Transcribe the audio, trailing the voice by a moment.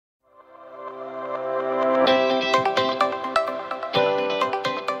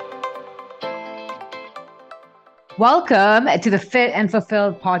Welcome to the Fit and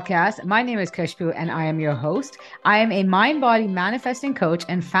Fulfilled podcast. My name is Kushbu and I am your host. I am a mind body manifesting coach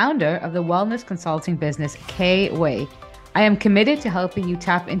and founder of the wellness consulting business K Way. I am committed to helping you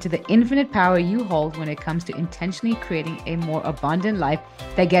tap into the infinite power you hold when it comes to intentionally creating a more abundant life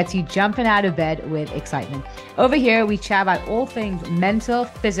that gets you jumping out of bed with excitement. Over here, we chat about all things mental,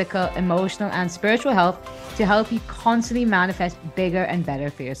 physical, emotional, and spiritual health to help you constantly manifest bigger and better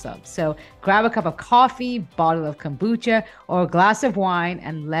for yourself. So grab a cup of coffee, bottle of kombucha, or a glass of wine,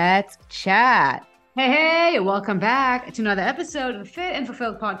 and let's chat. Hey, welcome back to another episode of the Fit and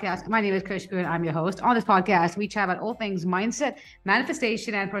Fulfilled podcast. My name is Kushbu and I'm your host. On this podcast, we chat about all things mindset,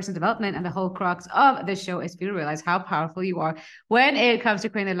 manifestation, and personal development. And the whole crux of this show is for you to realize how powerful you are when it comes to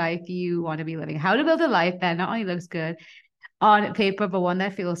creating a life you want to be living, how to build a life that not only looks good on paper, but one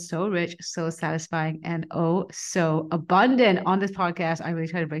that feels so rich, so satisfying, and oh, so abundant. On this podcast, I really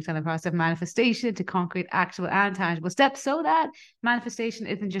try to break down the process of manifestation to concrete, actual, and tangible steps so that manifestation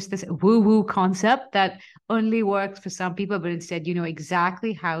isn't just this woo-woo concept that only works for some people, but instead you know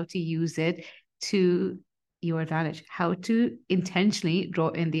exactly how to use it to your advantage, how to intentionally draw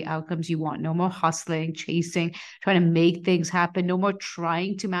in the outcomes you want. No more hustling, chasing, trying to make things happen. No more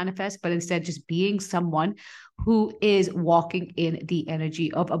trying to manifest, but instead just being someone who is walking in the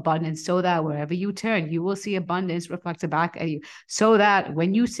energy of abundance so that wherever you turn, you will see abundance reflected back at you. So that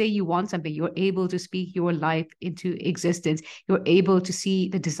when you say you want something, you're able to speak your life into existence. You're able to see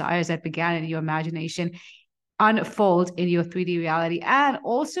the desires that began in your imagination unfold in your 3D reality and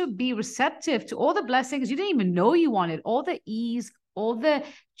also be receptive to all the blessings you didn't even know you wanted, all the ease, all the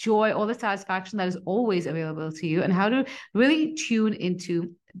joy, all the satisfaction that is always available to you, and how to really tune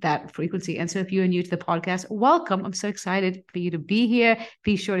into that frequency. And so if you're new to the podcast, welcome. I'm so excited for you to be here.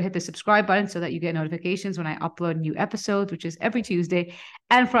 Be sure to hit the subscribe button so that you get notifications when I upload new episodes, which is every Tuesday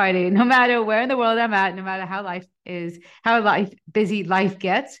and Friday. No matter where in the world I'm at, no matter how busy life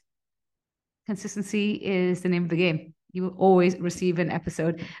gets, consistency is the name of the game. You will always receive an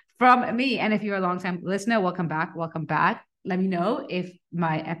episode from me. And if you're a long-time listener, welcome back. Welcome back. Let me know if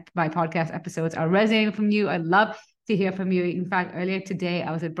my podcast episodes are resonating from you. I'd love to hear from you. In fact, earlier today,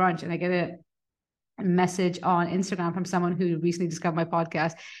 I was at brunch and I get a message on Instagram from someone who recently discovered my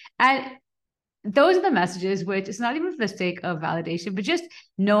podcast. And those are the messages which it's not even for the sake of validation, but just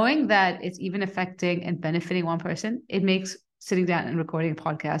knowing that it's even affecting and benefiting one person, it makes sitting down and recording a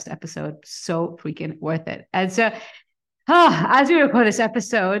podcast episode so freaking worth it. And so as we record this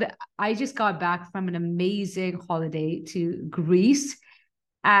episode, I just got back from an amazing holiday to Greece.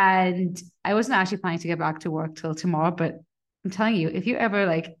 And I wasn't actually planning to get back to work till tomorrow, but I'm telling you, if you're ever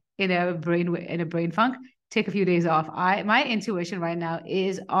like in a brain funk, take a few days off. My intuition right now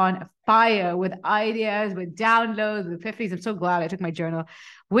is on fire with ideas, with downloads, with epiphanies. I'm so glad I took my journal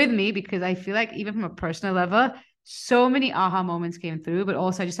with me because I feel like even from a personal level, so many aha moments came through, but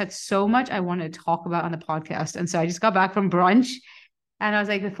also I just had so much I wanted to talk about on the podcast. And so I just got back from brunch and I was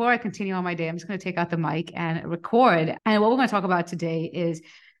like, before I continue on my day, I'm just going to take out the mic and record. And what we're going to talk about today is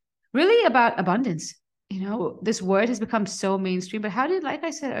really about abundance. You know, this word has become so mainstream, but like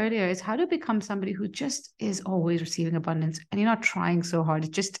I said earlier, is how to become somebody who just is always receiving abundance and you're not trying so hard.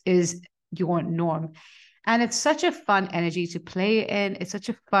 It just is your norm. And it's such a fun energy to play in. It's such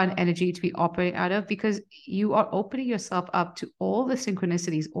a fun energy to be operating out of because you are opening yourself up to all the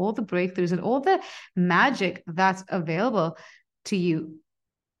synchronicities, all the breakthroughs, and all the magic that's available to you.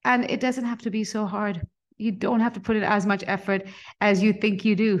 And it doesn't have to be so hard. You don't have to put in as much effort as you think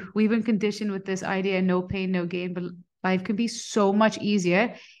you do. We've been conditioned with this idea, no pain, no gain, but life can be so much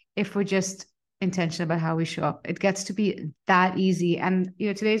easier if we're just intentional about how we show up. It gets to be that easy. And,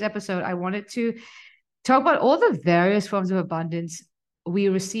 today's episode, I wanted to talk about all the various forms of abundance we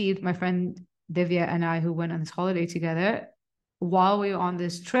received, my friend Divya and I, who went on this holiday together while we were on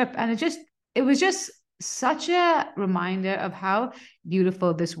this trip. And it was just such a reminder of how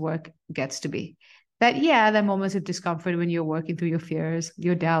beautiful this work gets to be. That, yeah, there are moments of discomfort when you're working through your fears,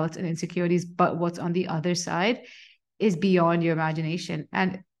 your doubts, and insecurities, but what's on the other side is beyond your imagination.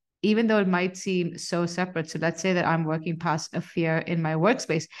 And even though it might seem so separate, so let's say that I'm working past a fear in my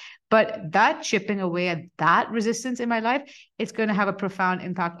workspace, but that chipping away at that resistance in my life, it's going to have a profound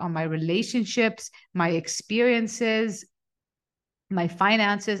impact on my relationships, my experiences, my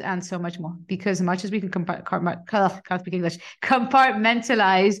finances, and so much more. Because much as we can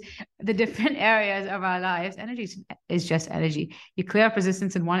compartmentalize the different areas of our lives, energy is just energy. You clear up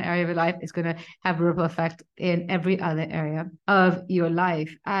resistance in one area of your life, it's going to have a ripple effect in every other area of your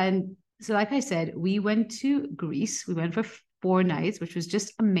life. And so, like I said, we went to Greece. We went for 4 nights, which was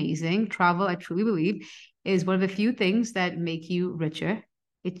just amazing. Travel, I truly believe, is one of the few things that make you richer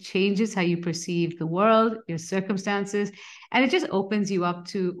It changes how you perceive the world, your circumstances, and it just opens you up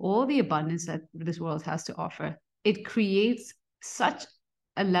to all the abundance that this world has to offer. It creates such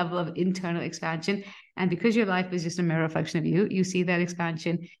a level of internal expansion. And because your life is just a mirror reflection of you, you see that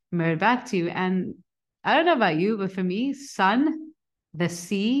expansion mirrored back to you. And I don't know about you, but for me, sun, the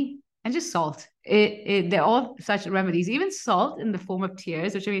sea, and just salt. They're all such remedies, even salt in the form of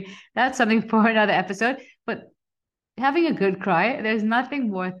tears, which I mean, that's something for another episode. But having a good cry, there's nothing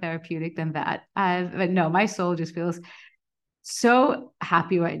more therapeutic than that. But no, my soul just feels so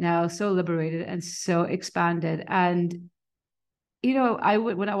happy right now, so liberated and so expanded. And I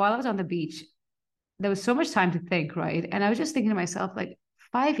would while I was on the beach, there was so much time to think, right? And I was just thinking to myself, like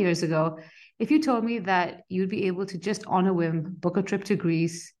 5 years ago, if you told me that you'd be able to just on a whim book a trip to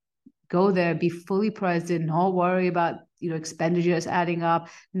Greece, go there, be fully present, not worry about expenditures adding up,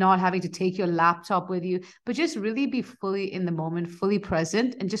 not having to take your laptop with you, but just really be fully in the moment, fully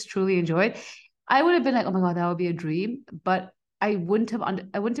present, and just truly enjoy it, I would have been like, oh my God, that would be a dream. But I wouldn't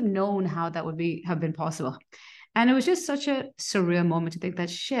have known how that would have been possible. And it was just such a surreal moment to think that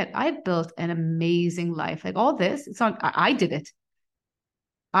shit, I built an amazing life. Like all this, it's not, I did it.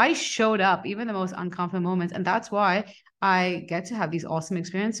 I showed up, even the most uncomfortable moments. And that's why I get to have these awesome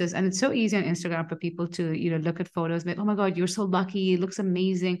experiences. And it's so easy on Instagram for people to, look at photos and be like, oh my God, you're so lucky. It looks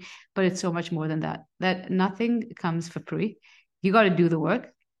amazing. But it's so much more than that, that nothing comes for free. You got to do the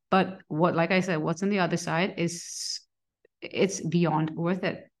work. But like I said, what's on the other side it's beyond worth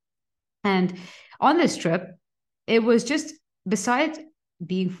it. And on this trip, it was just, besides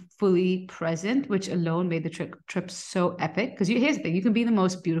being fully present, which alone made the trip so epic. Because here's the thing, you can be in the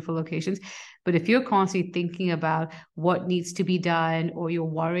most beautiful locations, but if you're constantly thinking about what needs to be done, or you're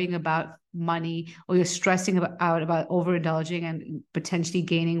worrying about money, or you're stressing about overindulging and potentially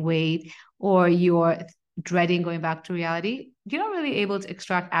gaining weight, or you're dreading going back to reality, you're not really able to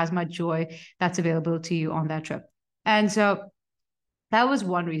extract as much joy that's available to you on that trip. And so that was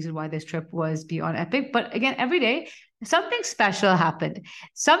one reason why this trip was beyond epic. But again, every day, something special happened.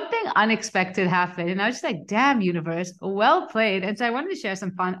 Something unexpected happened. And I was just like, damn, universe, well played. And so I wanted to share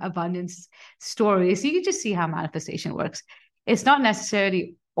some fun abundance stories so you can just see how manifestation works. It's not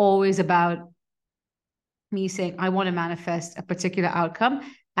necessarily always about me saying, I want to manifest a particular outcome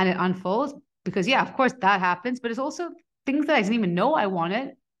and it unfolds. Because, yeah, of course, that happens. But it's also things that I didn't even know I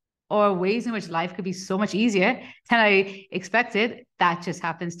wanted, or ways in which life could be so much easier than I expected. That just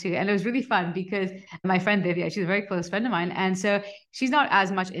happens too. And it was really fun because my friend Divya, she's a very close friend of mine. And so she's not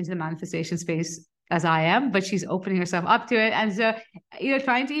as much into the manifestation space as I am, but she's opening herself up to it. And so,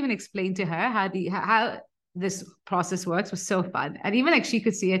 trying to even explain to her how this process works was so fun. And even like she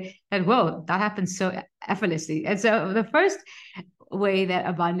could see it that, whoa, that happens so effortlessly. And so the first way that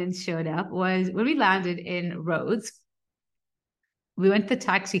abundance showed up was when we landed in Rhodes. We went to the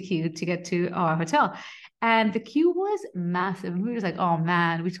taxi queue to get to our hotel, and the queue was massive. We were just like, oh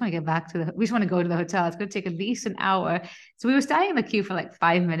man, we just want to get we just want to go to the hotel. It's going to take at least an hour. So we were standing in the queue for like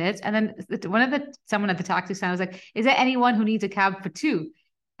 5 minutes. And then someone at the taxi stand was like, is there anyone who needs a cab for two?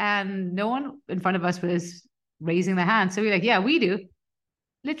 And no one in front of us was raising their hand. So we were like, yeah, we do.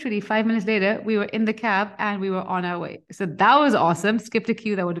 Literally 5 minutes later, we were in the cab and we were on our way. So that was awesome. Skipped a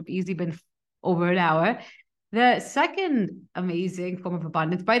queue that would have easily been over an hour. The second amazing form of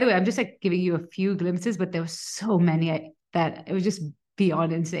abundance, by the way, I'm just like giving you a few glimpses, but there were so many that it was just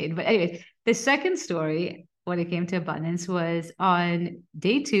beyond insane. But anyway, the second story when it came to abundance was on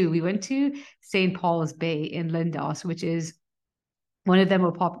day 2. We went to St. Paul's Bay in Lindos, which is one of the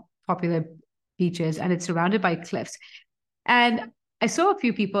more popular beaches, and it's surrounded by cliffs. And I saw a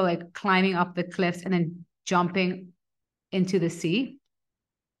few people like climbing up the cliffs and then jumping into the sea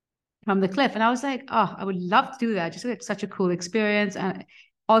from the cliff. And I was like, oh, I would love to do that. Just like such a cool experience. And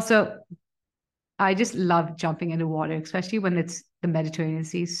also, I just love jumping into water, especially when it's the Mediterranean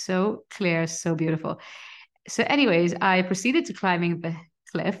Sea. So clear, so beautiful. So anyways, I proceeded to climbing the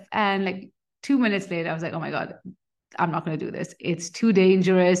cliff. And like 2 minutes later, I was like, oh my God, I'm not going to do this. It's too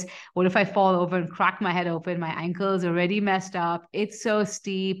dangerous. What if I fall over and crack my head open? My ankle's already messed up. It's so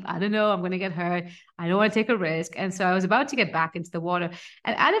steep. I don't know. I'm going to get hurt. I don't want to take a risk. And so I was about to get back into the water.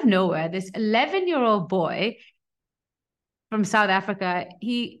 And out of nowhere, this 11-year-old boy from South Africa,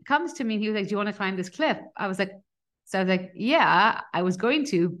 he comes to me and he was like, do you want to climb this cliff? I was like, yeah, I was going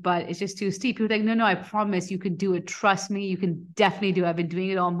to, but it's just too steep. He was like, no, I promise you can do it. Trust me, you can definitely do it. I've been doing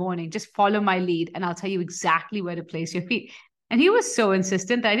it all morning. Just follow my lead and I'll tell you exactly where to place your feet. And he was so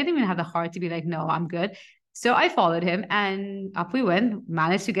insistent that I didn't even have the heart to be like, no, I'm good. So I followed him and up we went,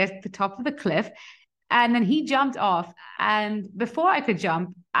 managed to get to the top of the cliff. And then he jumped off. And before I could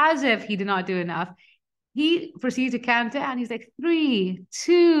jump, as if he did not do enough, he proceeded to count down. He's like, 3,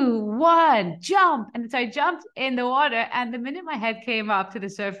 2, 1, jump. And so I jumped in the water. And the minute my head came up to the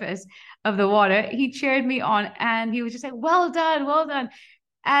surface of the water, he cheered me on and he was just like, well done, well done.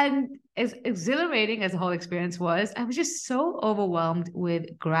 And as exhilarating as the whole experience was, I was just so overwhelmed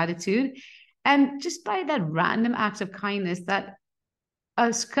with gratitude. And just by that random act of kindness, that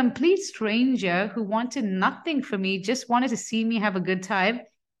a complete stranger who wanted nothing from me, just wanted to see me have a good time,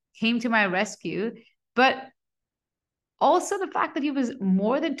 came to my rescue. But also the fact that he was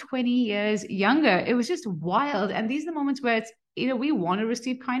more than 20 years younger, it was just wild. And these are the moments where it's, we want to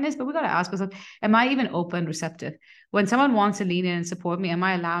receive kindness, but we got to ask ourselves, am I even open, receptive? When someone wants to lean in and support me, am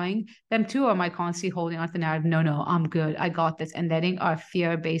I allowing them to, or am I constantly holding on to the narrative? No, no, I'm good. I got this. And letting our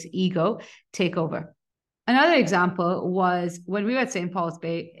fear-based ego take over. Another example was when we were at St. Paul's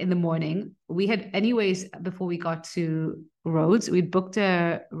Bay in the morning. We had, anyways, before we got to Rhodes, we booked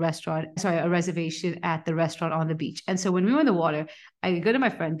a reservation at the restaurant on the beach. And so when we were in the water, I go to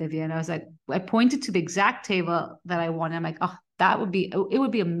my friend Vivian, and I was like, I pointed to the exact table that I wanted. I'm like, oh, it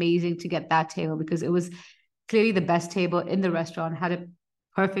would be amazing to get that table because it was clearly the best table in the restaurant, had a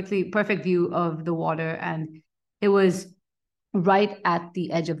perfect view of the water, and it was right at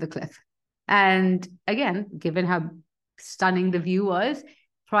the edge of the cliff. And again, given how stunning the view was,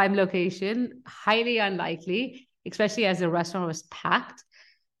 prime location, highly unlikely, especially as the restaurant was packed.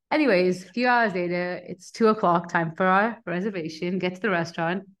 Anyways, a few hours later, it's 2 o'clock, time for our reservation, get to the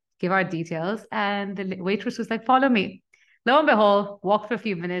restaurant, give our details, and the waitress was like, follow me. Lo and behold, walked for a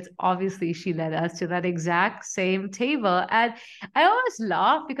few minutes. Obviously, she led us to that exact same table. And I always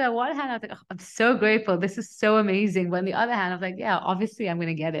laugh because on one hand, I was like, oh, I'm so grateful. This is so amazing. But on the other hand, I was like, yeah, obviously I'm going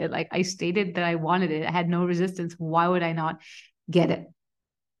to get it. Like I stated that I wanted it. I had no resistance. Why would I not get it?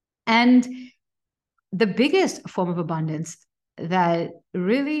 And the biggest form of abundance that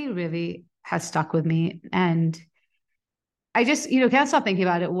really, really has stuck with me, and I just, can't stop thinking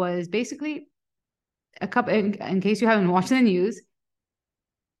about it, was basically in case you haven't watched the news,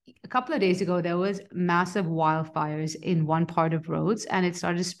 a couple of days ago, there was massive wildfires in one part of Rhodes, and it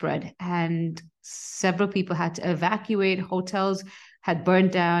started to spread. And several people had to evacuate. Hotels had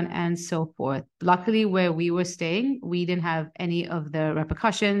burned down, and so forth. Luckily, where we were staying, we didn't have any of the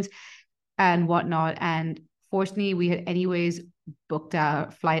repercussions and whatnot. And fortunately, we had anyways booked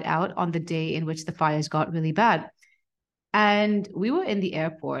our flight out on the day in which the fires got really bad. And we were in the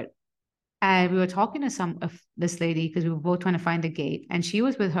airport, and we were talking to some of this lady because we were both trying to find the gate. And she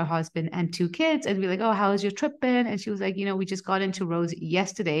was with her husband and 2 kids. And we were like, oh, how's your trip been? And she was like, we just got into Rhodes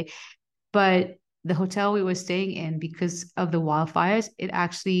yesterday. But the hotel we were staying in, because of the wildfires, it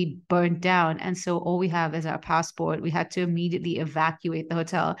actually burned down. And so all we have is our passport. We had to immediately evacuate the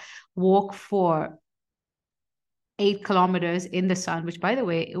hotel, walk for 8 kilometers in the sun, which, by the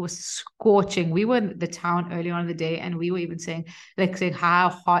way, it was scorching. We were in the town early on in the day, and we were even saying how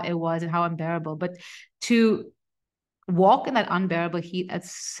hot it was and how unbearable. But to walk in that unbearable heat at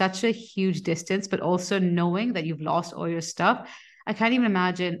such a huge distance, but also knowing that you've lost all your stuff, I can't even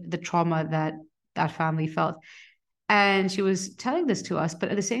imagine the trauma that that family felt. And she was telling this to us, but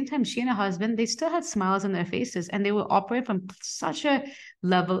at the same time, she and her husband, they still had smiles on their faces, and they were operating from such a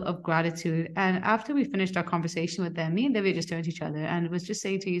level of gratitude. And after we finished our conversation with them, me and Debbie just turned to each other and was just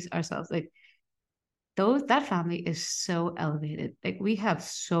saying to ourselves, like, that family is so elevated. Like, we have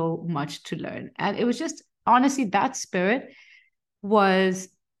so much to learn. And it was just, honestly, that spirit was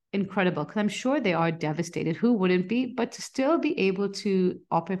incredible, because I'm sure they are devastated. Who wouldn't be? But to still be able to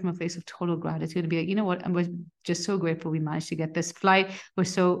operate from a place of total gratitude and be like, you know what? And we're just so grateful we managed to get this flight. We're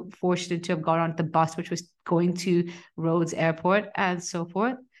so fortunate to have got on the bus, which was going to Rhodes Airport and so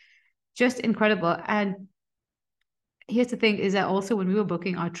forth. Just incredible. And here's the thing, is that also when we were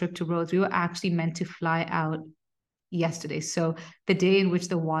booking our trip to Rhodes, we were actually meant to fly out yesterday. So the day in which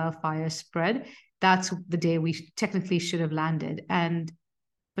the wildfire spread, that's the day we technically should have landed. And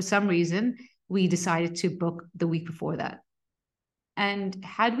for some reason, we decided to book the week before that. And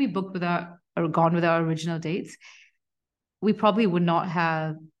had we booked or gone with our original dates, we probably would not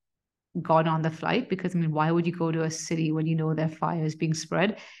have gone on the flight, because, why would you go to a city when you know there are fires being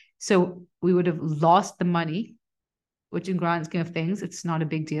spread? So we would have lost the money, which in grand scheme of things, it's not a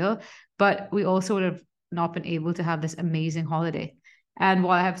big deal. But we also would have not been able to have this amazing holiday. And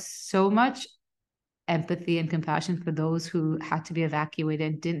while I have so much empathy and compassion for those who had to be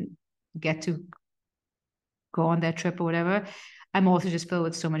evacuated and didn't get to go on their trip or whatever, I'm also just filled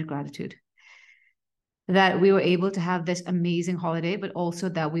with so much gratitude that we were able to have this amazing holiday, but also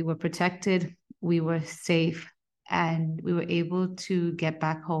that we were protected, we were safe, and we were able to get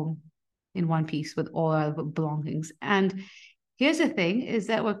back home in one piece with all our belongings. And here's the thing is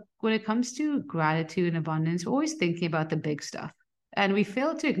that when it comes to gratitude and abundance, we're always thinking about the big stuff and we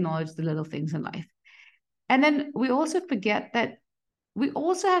fail to acknowledge the little things in life. And then we also forget that we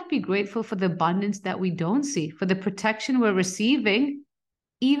also have to be grateful for the abundance that we don't see, for the protection we're receiving,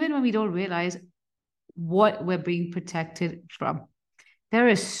 even when we don't realize what we're being protected from. There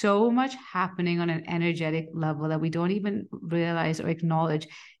is so much happening on an energetic level that we don't even realize or acknowledge,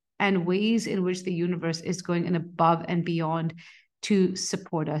 and ways in which the universe is going in above and beyond to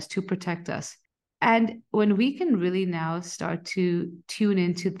support us, to protect us. And when we can really now start to tune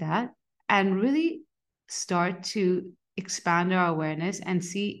into that and really start to expand our awareness and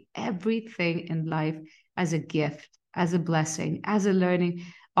see everything in life as a gift, as a blessing, as a learning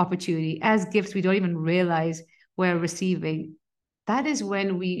opportunity, as gifts we don't even realize we're receiving, that is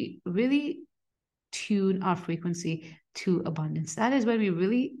when we really tune our frequency to abundance. That is when we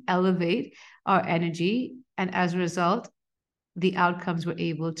really elevate our energy. And as a result, the outcomes we're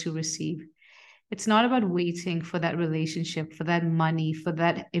able to receive. It's not about waiting for that relationship, for that money, for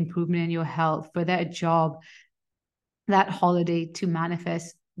that improvement in your health, for that job, that holiday to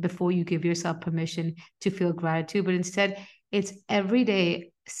manifest before you give yourself permission to feel gratitude. But instead, it's every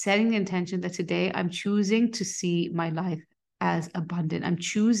day setting the intention that today I'm choosing to see my life as abundant. I'm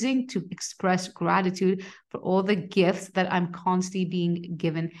choosing to express gratitude for all the gifts that I'm constantly being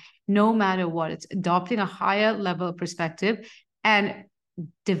given, no matter what. It's adopting a higher level of perspective and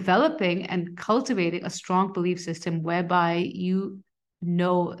developing and cultivating a strong belief system whereby you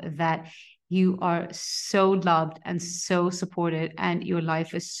know that you are so loved and so supported and your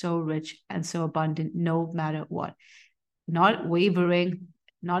life is so rich and so abundant, no matter what. Not wavering,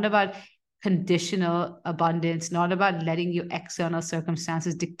 not about conditional abundance, not about letting your external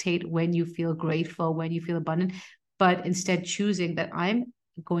circumstances dictate when you feel grateful, when you feel abundant, but instead choosing that I'm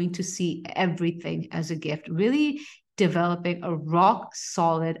going to see everything as a gift, really developing a rock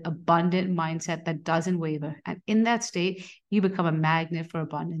solid, abundant mindset that doesn't waver. And in that state, you become a magnet for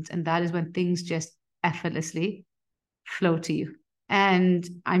abundance. And that is when things just effortlessly flow to you. And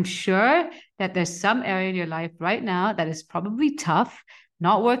I'm sure that there's some area in your life right now that is probably tough,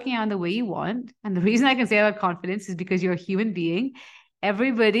 not working out the way you want. And the reason I can say that with confidence is because you're a human being.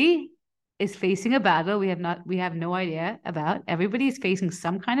 Everybody is facing a battle we have no idea about. Everybody is facing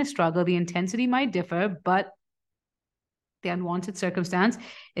some kind of struggle. The intensity might differ, but the unwanted circumstance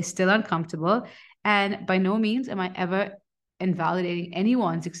is still uncomfortable. And by no means am I ever invalidating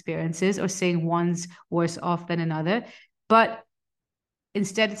anyone's experiences or saying one's worse off than another. But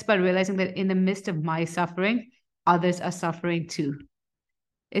instead, it's about realizing that in the midst of my suffering, others are suffering too.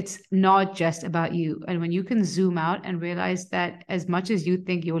 It's not just about you. And when you can zoom out and realize that as much as you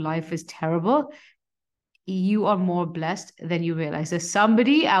think your life is terrible, you are more blessed than you realize. There's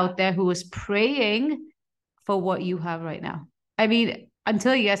somebody out there who is praying for what you have right now. I mean,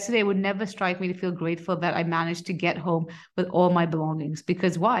 until yesterday, it would never strike me to feel grateful that I managed to get home with all my belongings.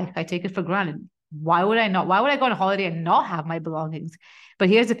 Because why? I take it for granted. Why would I not? Why would I go on holiday and not have my belongings? But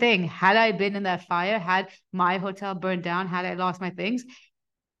here's the thing. Had I been in that fire, had my hotel burned down, had I lost my things,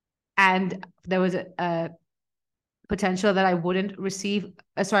 and there was a potential that I wouldn't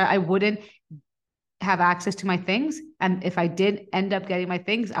I wouldn't have access to my things. And if I did end up getting my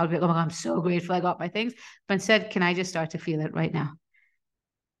things, I would be like, oh my God, I'm so grateful I got my things. But instead, can I just start to feel it right now?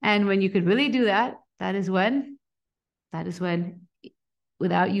 And when you could really do that, that is when,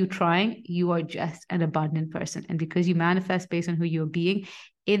 without you trying, you are just an abundant person. And because you manifest based on who you're being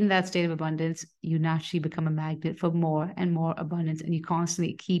in that state of abundance, you naturally become a magnet for more and more abundance. And you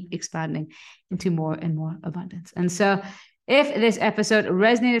constantly keep expanding into more and more abundance. And so if this episode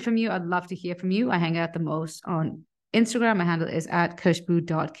resonated from you, I'd love to hear from you. I hang out the most on Instagram. My handle is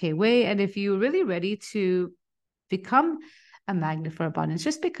 @kushbu.kway. And if you're really ready to become a magnet for abundance,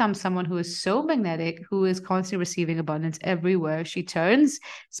 just become someone who is so magnetic, who is constantly receiving abundance everywhere she turns,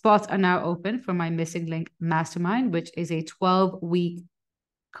 spots are now open for my Missing Link Mastermind, which is a 12-week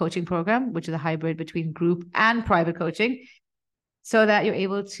coaching program, which is a hybrid between group and private coaching, so that you're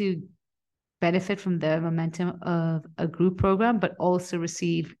able to benefit from the momentum of a group program, but also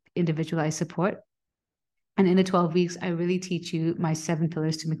receive individualized support. And in the 12 weeks, I really teach you my 7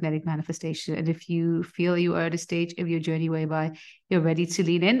 pillars to magnetic manifestation. And if you feel you are at a stage of your journey whereby you're ready to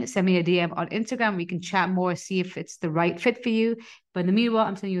lean in, send me a DM on Instagram. We can chat more, see if it's the right fit for you. But in the meanwhile,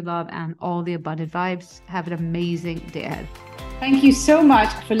 I'm sending you love and all the abundant vibes. Have an amazing day ahead. Thank you so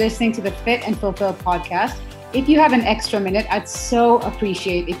much for listening to the Fit and Fulfill podcast. If you have an extra minute, I'd so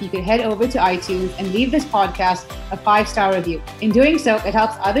appreciate if you could head over to iTunes and leave this podcast a 5-star review. In doing so, it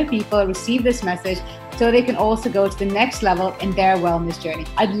helps other people receive this message so they can also go to the next level in their wellness journey.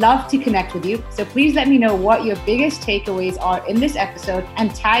 I'd love to connect with you. So please let me know what your biggest takeaways are in this episode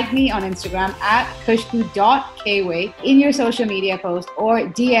and tag me on Instagram at kushbu.kway in your social media post, or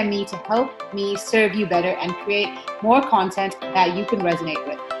DM me to help me serve you better and create more content that you can resonate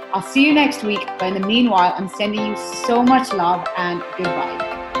with. I'll see you next week, but in the meanwhile, I'm sending you so much love and goodbye.